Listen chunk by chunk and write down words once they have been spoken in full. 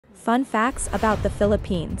Fun facts about the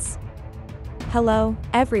Philippines. Hello,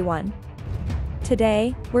 everyone.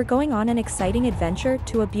 Today, we're going on an exciting adventure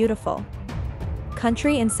to a beautiful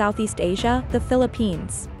country in Southeast Asia, the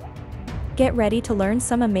Philippines. Get ready to learn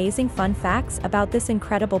some amazing fun facts about this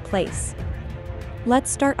incredible place.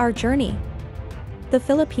 Let's start our journey. The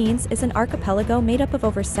Philippines is an archipelago made up of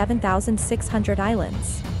over 7,600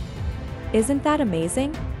 islands. Isn't that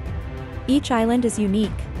amazing? Each island is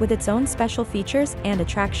unique, with its own special features and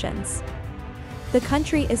attractions. The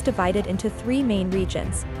country is divided into three main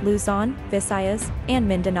regions: Luzon, Visayas, and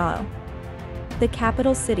Mindanao. The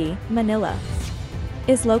capital city, Manila,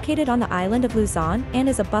 is located on the island of Luzon and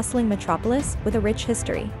is a bustling metropolis with a rich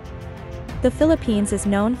history. The Philippines is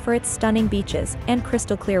known for its stunning beaches and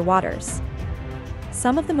crystal-clear waters.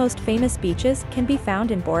 Some of the most famous beaches can be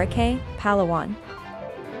found in Boracay, Palawan,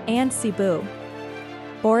 and Cebu.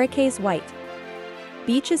 Boracay's white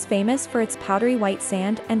beach is famous for its powdery white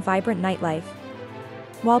sand and vibrant nightlife,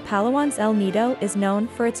 while Palawan's El Nido is known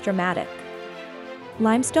for its dramatic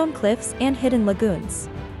limestone cliffs and hidden lagoons.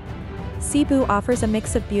 Cebu offers a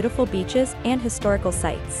mix of beautiful beaches and historical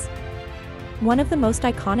sites. One of the most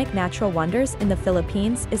iconic natural wonders in the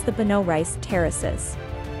Philippines is the Banaue Terraces.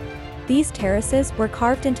 These terraces were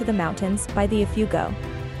carved into the mountains by the Ifugao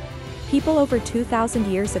people over 2,000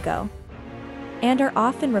 years ago, and are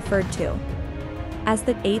often referred to as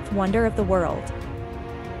the eighth wonder of the world.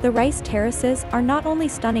 The rice terraces are not only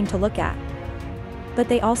stunning to look at, but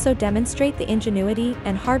they also demonstrate the ingenuity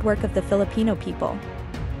and hard work of the Filipino people.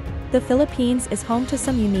 The Philippines is home to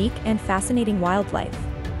some unique and fascinating wildlife.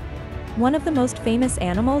 One of the most famous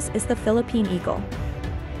animals is the Philippine eagle,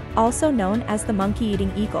 also known as the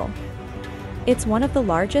monkey-eating eagle. It's one of the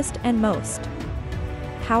largest and most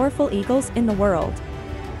powerful eagles in the world,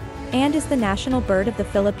 and is the national bird of the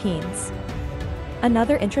Philippines.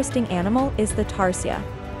 Another interesting animal is the tarsier,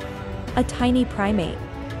 a tiny primate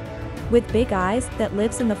with big eyes that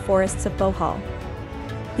lives in the forests of Bohol.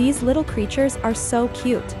 These little creatures are so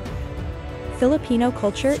cute. Filipino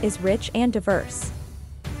culture is rich and diverse,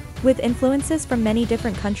 with influences from many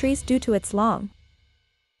different countries due to its long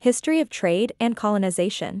history of trade and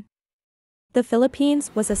colonization. The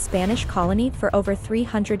Philippines was a Spanish colony for over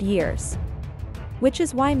 300 years, which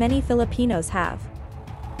is why many Filipinos have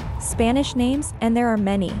Spanish names, and there are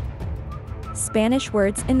many Spanish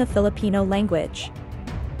words in the Filipino language.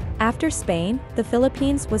 After Spain, the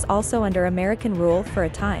Philippines was also under American rule for a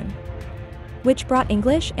time, which brought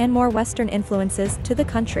English and more Western influences to the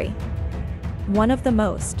country. One of the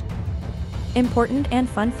most important and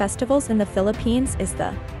fun festivals in the Philippines is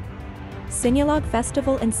the Sinulog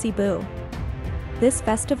Festival in Cebu. This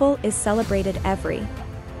festival is celebrated every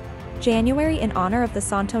January in honor of the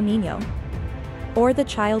Santo Niño, or the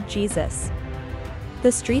Child Jesus.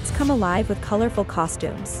 The streets come alive with colorful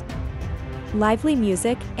costumes, lively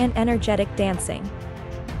music, and energetic dancing.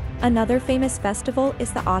 Another famous festival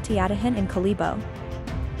is the Atiatahan in Kalibo,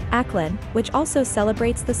 Aklan, which also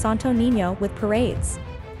celebrates the Santo Niño with parades,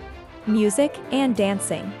 music, and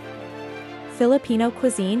dancing. Filipino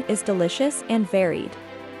cuisine is delicious and varied.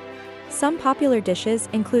 Some popular dishes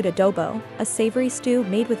include adobo, a savory stew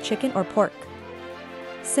made with chicken or pork;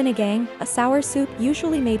 sinigang, a sour soup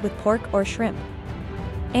usually made with pork or shrimp;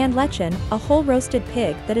 and lechon, a whole roasted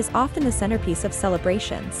pig that is often the centerpiece of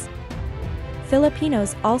celebrations.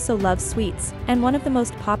 Filipinos also love sweets, and one of the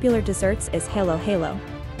most popular desserts is halo-halo,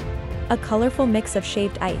 a colorful mix of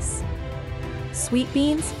shaved ice, sweet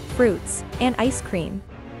beans, fruits, and ice cream.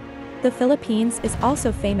 The Philippines is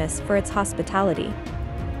also famous for its hospitality.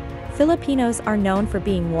 Filipinos are known for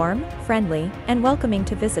being warm, friendly, and welcoming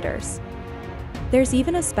to visitors. There's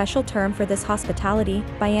even a special term for this hospitality,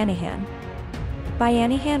 bayanihan.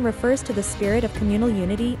 Bayanihan refers to the spirit of communal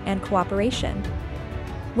unity and cooperation,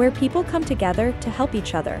 where people come together to help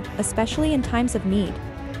each other, especially in times of need.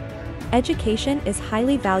 Education is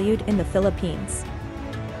highly valued in the Philippines,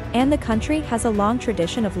 and the country has a long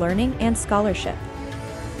tradition of learning and scholarship.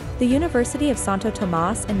 The University of Santo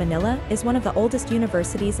Tomas in Manila is one of the oldest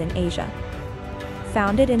universities in Asia.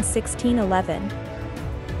 Founded in 1611,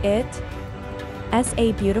 it has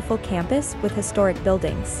a beautiful campus with historic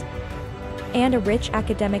buildings and a rich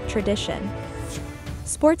academic tradition.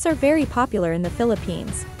 Sports are very popular in the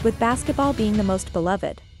Philippines, with basketball being the most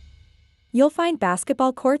beloved. You'll find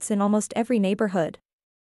basketball courts in almost every neighborhood,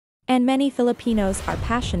 and many Filipinos are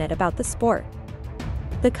passionate about the sport.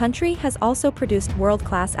 The country has also produced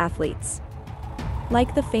world-class athletes,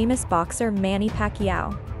 like the famous boxer Manny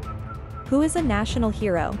Pacquiao, who is a national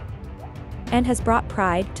hero and has brought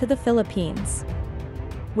pride to the Philippines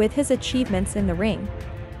with his achievements in the ring.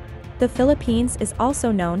 The Philippines is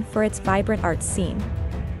also known for its vibrant arts scene.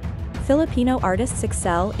 Filipino artists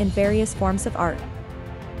excel in various forms of art,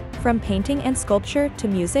 from painting and sculpture to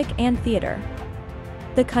music and theater.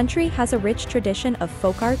 The country has a rich tradition of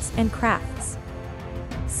folk arts and crafts,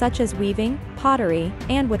 such as weaving, pottery,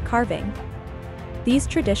 and wood carving. These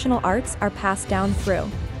traditional arts are passed down through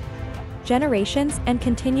generations and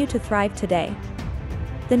continue to thrive today.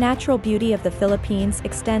 The natural beauty of the Philippines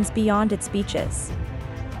extends beyond its beaches.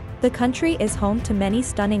 The country is home to many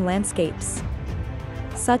stunning landscapes,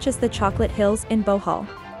 such as the Chocolate Hills in Bohol,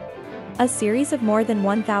 a series of more than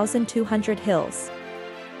 1,200 hills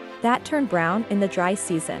that turn brown in the dry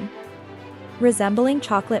season, resembling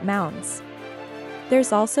chocolate mounds.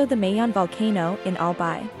 There's also the Mayon volcano in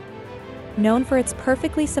Albay, known for its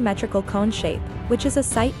perfectly symmetrical cone shape, which is a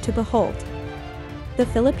sight to behold. The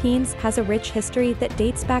Philippines has a rich history that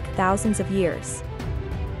dates back thousands of years.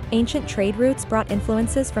 Ancient trade routes brought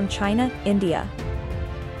influences from China, India,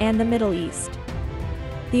 and the Middle East.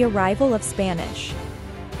 The arrival of Spanish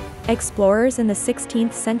explorers in the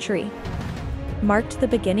 16th century marked the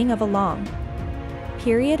beginning of a long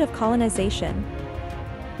period of colonization,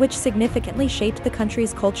 which significantly shaped the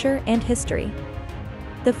country's culture and history.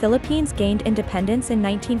 The Philippines gained independence in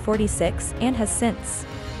 1946 and has since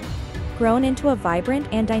grown into a vibrant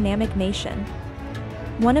and dynamic nation.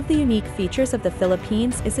 One of the unique features of the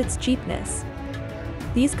Philippines is its jeepneys.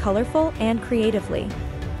 These colorful and creatively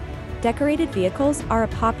decorated vehicles are a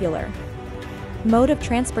popular mode of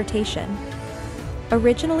transportation.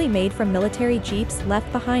 Originally made from military jeeps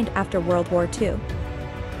left behind after World War II,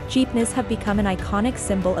 jeepneys have become an iconic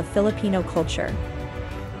symbol of Filipino culture.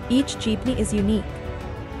 Each jeepney is unique,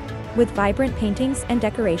 with vibrant paintings and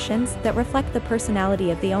decorations that reflect the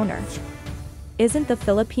personality of the owner. Isn't the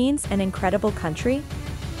Philippines an incredible country?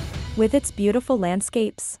 With its beautiful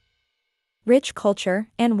landscapes, rich culture,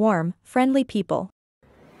 and warm, friendly people,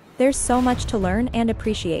 there's so much to learn and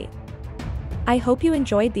appreciate. I hope you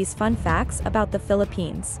enjoyed these fun facts about the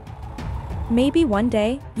Philippines. Maybe one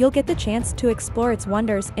day, you'll get the chance to explore its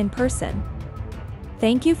wonders in person.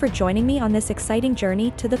 Thank you for joining me on this exciting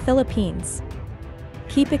journey to the Philippines.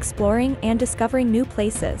 Keep exploring and discovering new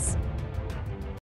places.